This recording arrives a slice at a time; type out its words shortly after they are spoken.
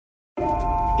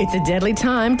It's a deadly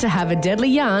time to have a deadly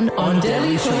yarn on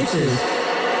Deadly Choices.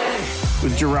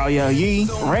 With Jeralia Yee,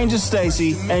 Ranger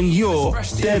Stacey, and your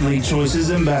Deadly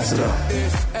Choices ambassador.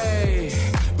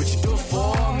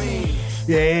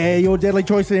 Yeah, your Deadly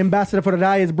Choices ambassador for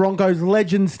today is Broncos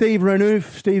legend Steve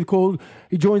Renouf. Steve called.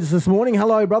 He joins us this morning.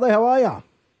 Hello, brother. How are you?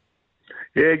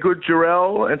 Yeah, good,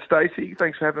 Jarrell and Stacey.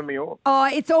 Thanks for having me on. Oh,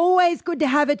 it's always good to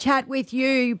have a chat with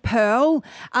you, Pearl.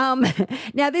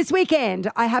 Now, this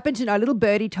weekend, I happen to know, little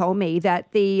birdie told me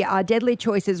that the Deadly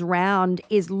Choices round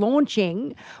is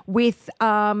launching with,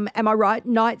 am I right,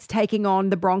 Knights taking on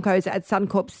the Broncos at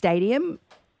Suncorp Stadium?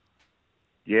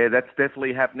 Yeah, that's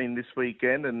definitely happening this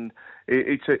weekend, and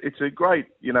it's a great,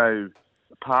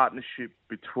 partnership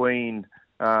between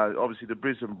obviously the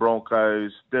Brisbane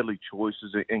Broncos, Deadly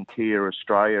Choices, and Kia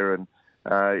Australia, and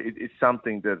it's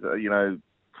something that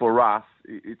for us,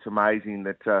 it's amazing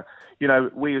that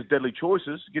we as Deadly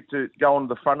Choices get to go on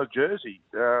the front of jersey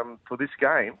for this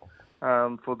game.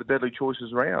 For the Deadly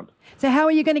Choices round. So how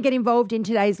are you going to get involved in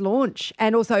today's launch?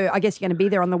 And also, I guess you're going to be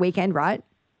there on the weekend, right?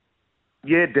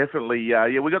 Yeah, definitely.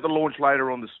 We got the launch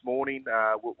later on this morning.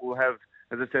 We'll have,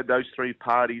 as I said, those three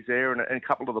parties there and a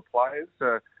couple of the players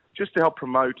just to help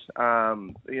promote.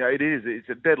 It's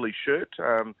a deadly shirt.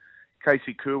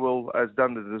 Casey Coolwell has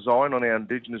done the design on our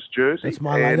Indigenous jersey. That's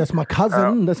my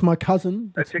cousin. That's my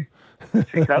cousin. That's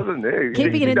your cousin there.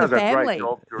 Keeping it in the family. Great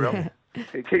job, Jarrell.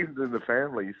 It keeps it in the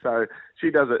family. So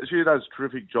she does a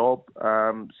terrific job.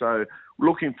 So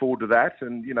looking forward to that,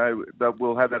 and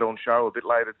we'll have that on show a bit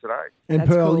later today. And That's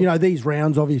Pearl, cool. These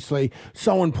rounds obviously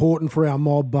so important for our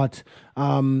mob, but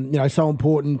so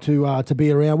important to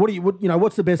be around.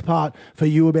 What's the best part for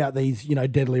you about these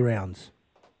deadly rounds?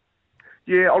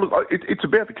 Yeah, it's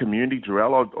about the community,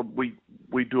 Jarrell.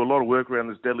 We do a lot of work around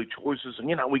this Deadly Choices,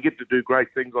 and we get to do great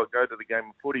things like go to the game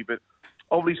of footy. But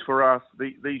obviously for us,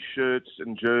 these shirts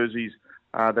and jerseys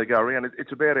that go around,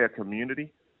 it's about our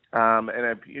community and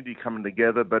our community coming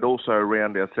together, but also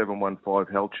around our 715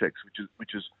 health checks,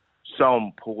 which is so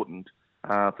important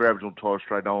for Aboriginal and Torres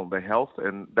Strait Islander health,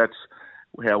 and that's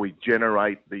how we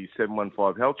generate these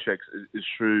 715 health checks is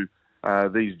through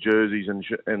these jerseys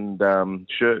and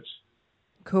shirts.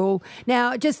 Cool.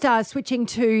 Now, just switching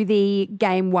to the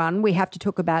game one, we have to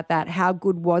talk about that. How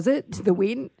good was it, the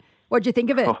win? What did you think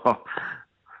of it?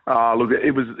 Look,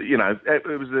 it was,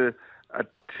 it was a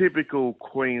typical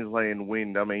Queensland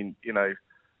win. I mean,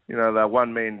 they're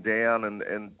one man down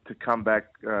and to come back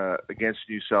against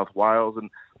New South Wales and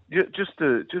just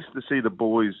to see the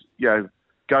boys,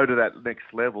 go to that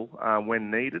next level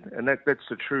when needed. And that's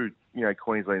the true,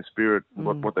 Queensland spirit,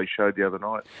 what they showed the other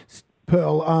night.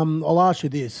 Pearl, I'll ask you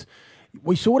this.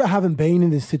 We sort of haven't been in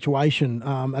this situation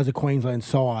as a Queensland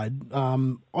side.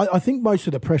 I think most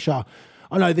of the pressure,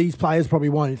 I know these players probably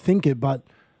won't think it, but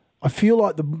I feel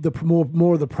like the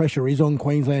more of the pressure is on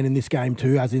Queensland in this game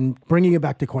too, as in bringing it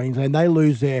back to Queensland. They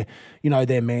lose their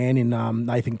man in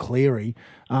Nathan Cleary.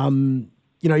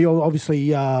 You're obviously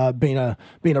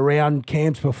been around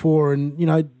camps before, and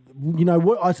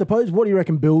what I suppose. What do you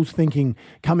reckon Bill's thinking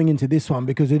coming into this one,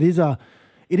 because it is a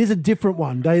different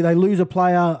one. They lose a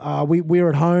player. We're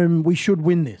at home. We should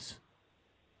win this.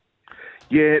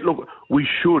 Yeah, look, we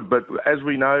should, but as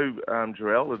we know,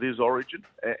 Jarrell, it is Origin,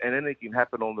 and anything can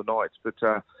happen on the nights. But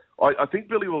I think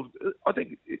Billy will. I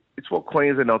think it's what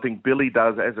Queensland. I think Billy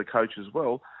does as a coach as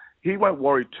well. He won't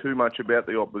worry too much about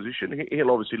the opposition.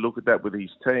 He'll obviously look at that with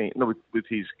his team, with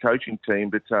his coaching team.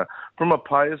 But from a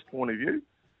player's point of view,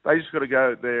 they just got to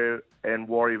go out there and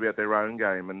worry about their own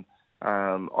game. And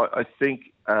I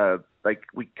think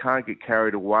we can't get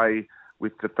carried away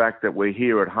with the fact that we're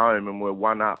here at home and we're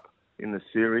one up in the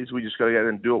series. We just got to go out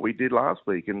and do what we did last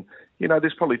week. And,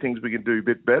 there's probably things we can do a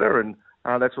bit better, and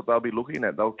that's what they'll be looking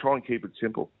at. They'll try and keep it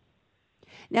simple.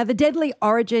 Now, the Deadly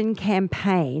Origin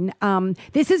campaign,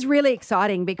 this is really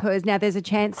exciting because now there's a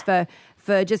chance for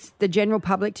just the general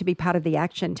public to be part of the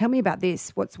action. Tell me about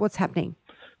this. What's happening?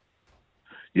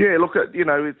 Yeah, look,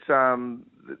 it's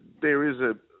there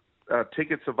is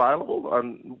tickets available.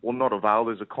 Not available.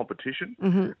 There's a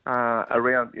competition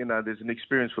around. There's an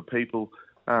experience for people,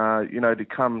 to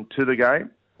come to the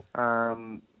game.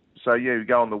 You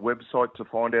go on the website to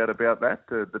find out about that.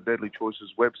 The Deadly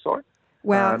Choices website.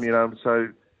 Wow. There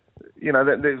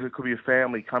could be a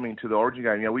family coming to the Origin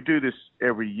game. We do this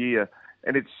every year,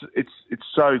 and it's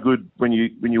so good when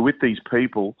you're with these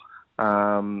people.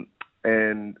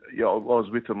 And I was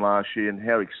with them last year, and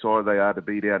how excited they are to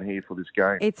be down here for this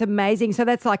game. It's amazing. So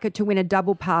that's like to win a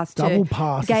double pass to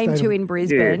Game 2 in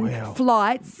Brisbane. Yeah. Wow.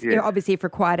 Flights, obviously, if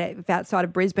required outside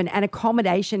of Brisbane, and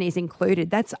accommodation is included.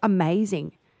 That's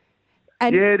amazing.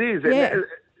 And it is.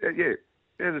 Yeah.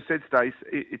 as I said, Stace,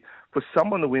 for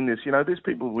someone to win this, there's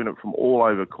people who win it from all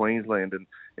over Queensland, and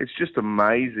it's just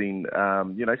amazing. So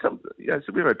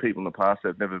we've had people in the past that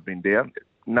have never been down,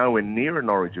 nowhere near an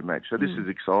Origin match. So this is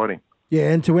exciting.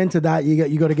 Yeah, and to enter that,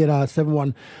 you got to get a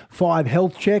 715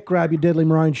 health check, grab your Deadly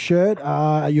Maroon shirt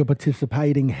at your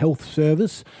participating health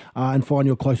service and find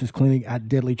your closest clinic at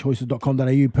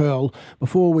deadlychoices.com.au. Pearl,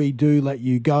 before we do let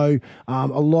you go,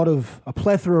 a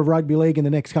plethora of rugby league in the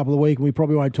next couple of weeks, and we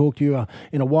probably won't talk to you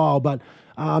in a while, but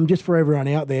just for everyone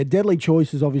out there, Deadly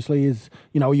Choices obviously is,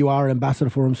 you are an ambassador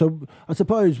for them. So I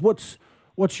suppose what's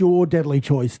your deadly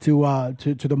choice to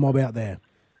the mob out there?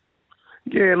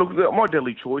 Yeah, look, my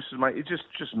deadly choices, mate, it's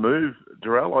just move,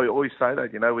 Darrell. I always say that,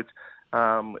 it's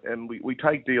and we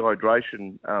take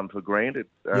dehydration for granted,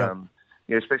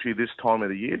 especially this time of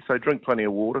the year. So drink plenty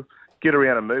of water, get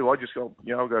around and move. I'll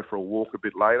go for a walk a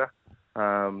bit later,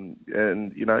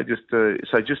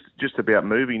 just about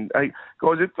moving. Hey,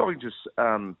 guys, if I could just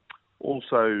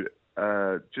also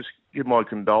just give my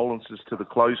condolences to the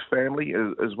Close family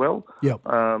as well. Yep.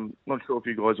 Not sure if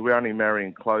you guys, we're only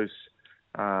marrying Close.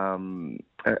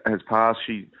 Has passed.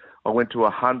 I went to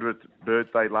 100th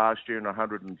birthday last year and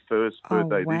 101st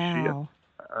birthday this year,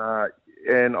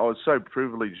 and I was so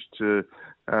privileged to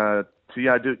get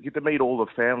to meet all the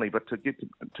family, but to get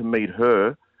to meet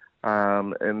her,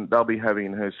 and they'll be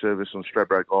having her service on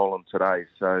Stradbroke Island today.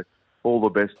 So all the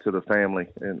best to the family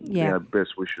and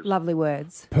best wishes. Lovely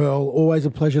words. Pearl, always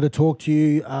a pleasure to talk to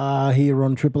you here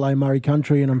on Triple A Murray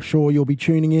Country, and I'm sure you'll be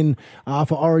tuning in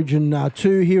for Origin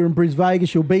 2 here in Bris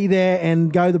Vegas. You'll be there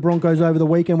and go the Broncos over the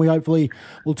weekend. We hopefully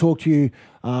will talk to you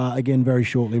again very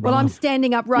shortly. Well, brother. I'm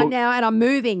standing up right now and I'm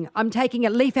moving. I'm taking a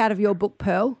leaf out of your book,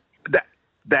 Pearl.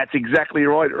 That's exactly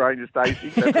right, Ranger Stacey.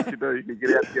 That's what you do. You can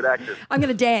get out and get active. I'm going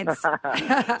to dance.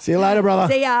 See you later,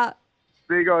 brother. See ya.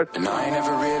 See you guys.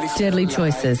 Deadly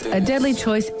Choices. A deadly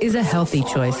choice is a healthy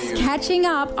choice. Catching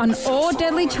up on all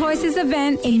Deadly Choices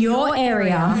events in your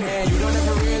area.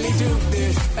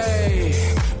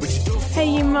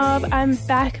 Hey you mob, I'm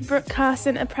back, Brooke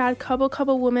Carson, a proud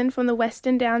Cobble woman from the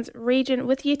Western Downs region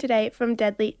with you today from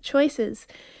Deadly Choices.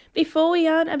 Before we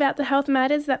yarn about the health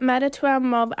matters that matter to our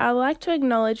mob, I'd like to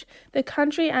acknowledge the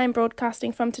country I'm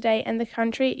broadcasting from today and the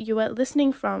country you are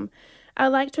listening from. I'd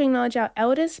like to acknowledge our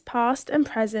elders, past and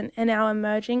present, and our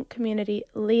emerging community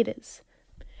leaders.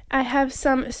 I have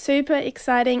some super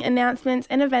exciting announcements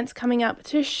and events coming up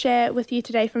to share with you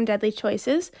today from Deadly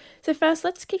Choices. So first,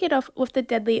 let's kick it off with the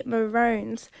Deadly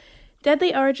Maroons.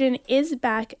 Deadly Origin is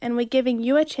back and we're giving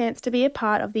you a chance to be a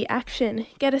part of the action.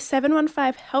 Get a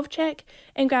 715 health check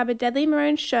and grab a Deadly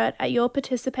Maroon shirt at your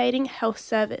participating health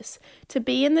service to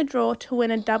be in the draw to win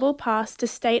a double pass to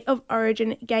State of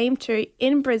Origin Game 2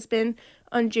 in Brisbane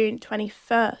on June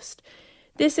 21st.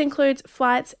 This includes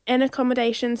flights and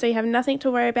accommodation, so you have nothing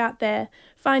to worry about there.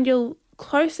 Find your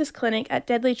closest clinic at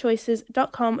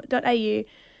deadlychoices.com.au.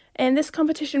 And this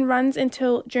competition runs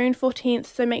until June 14th,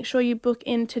 so make sure you book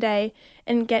in today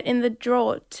and get in the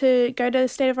draw to go to the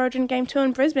State of Origin Game 2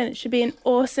 in Brisbane. It should be an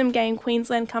awesome game.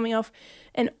 Queensland coming off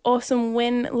an awesome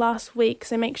win last week,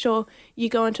 so make sure you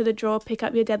go into the draw, pick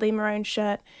up your Deadly Maroon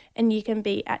shirt, and you can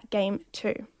be at Game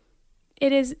 2.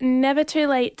 It is never too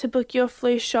late to book your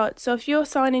flu shot, so if you're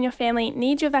someone in your family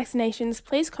needs your vaccinations,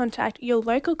 please contact your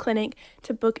local clinic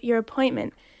to book your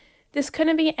appointment. This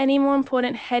couldn't be any more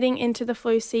important heading into the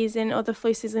flu season or the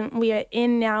flu season we are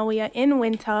in now. We are in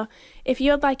winter. If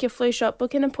you would like your flu shot,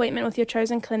 book an appointment with your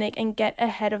chosen clinic and get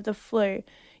ahead of the flu.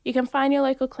 You can find your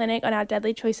local clinic on our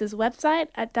Deadly Choices website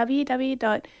at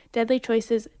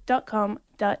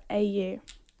www.deadlychoices.com.au.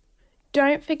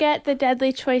 Don't forget the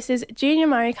Deadly Choices Junior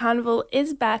Murray Carnival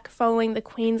is back following the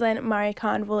Queensland Murray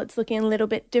Carnival. It's looking a little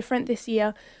bit different this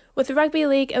year, with the rugby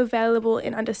league available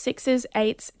in under 6s,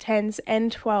 8s, 10s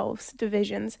and 12s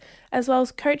divisions, as well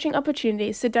as coaching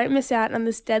opportunities, so don't miss out on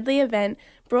this deadly event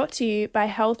brought to you by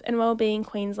Health and Wellbeing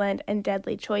Queensland and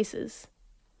Deadly Choices.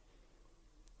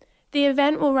 The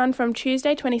event will run from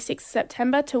Tuesday 26th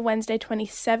September to Wednesday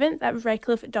 27th at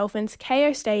Redcliffe Dolphins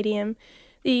KO Stadium.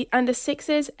 The under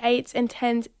 6s, 8s and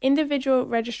 10s individual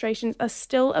registrations are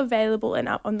still available and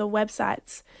up on the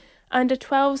websites. Under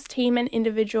 12s, team and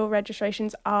individual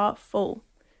registrations are full.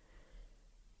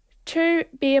 To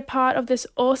be a part of this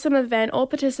awesome event, all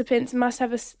participants must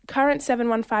have a current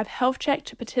 715 health check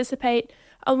to participate,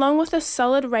 along with a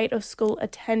solid rate of school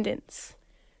attendance.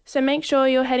 So make sure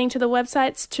you're heading to the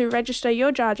websites to register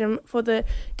your jargon for the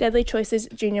Deadly Choices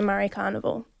Junior Murray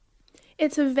Carnival.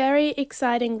 It's a very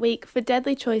exciting week for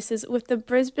Deadly Choices with the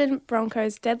Brisbane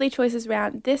Broncos Deadly Choices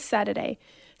round this Saturday.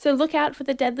 So look out for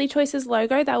the Deadly Choices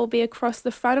logo that will be across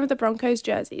the front of the Broncos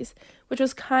jerseys, which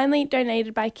was kindly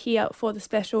donated by Kia for the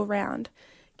special round.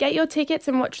 Get your tickets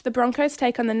and watch the Broncos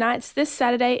take on the Knights this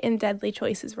Saturday in Deadly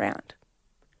Choices round.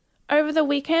 Over the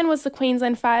weekend was the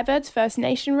Queensland Firebirds First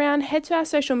Nation round. Head to our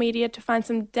social media to find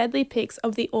some deadly pics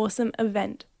of the awesome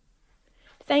event.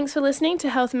 Thanks for listening to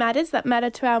Health Matters that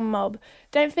matter to our mob.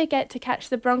 Don't forget to catch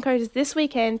the Broncos this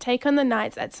weekend take on the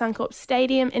Knights at Suncorp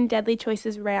Stadium in Deadly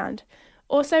Choices round.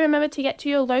 Also remember to get to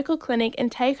your local clinic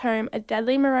and take home a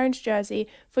Deadly Maroons jersey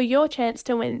for your chance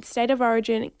to win State of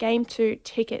Origin Game 2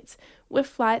 tickets, with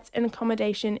flights and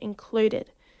accommodation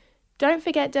included. Don't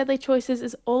forget Deadly Choices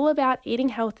is all about eating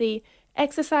healthy,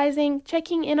 exercising,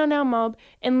 checking in on our mob,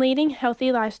 and leading healthy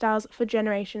lifestyles for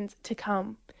generations to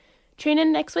come. Tune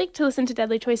in next week to listen to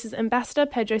Deadly Choices Ambassador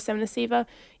Pedro Semnasiva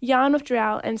yarn with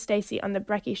Joral and Stacey on The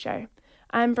Brekkie Show.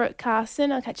 I'm Brooke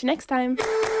Carson. I'll catch you next time.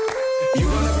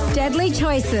 Deadly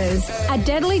Choices. A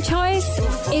deadly choice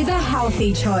is a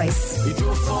healthy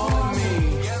choice.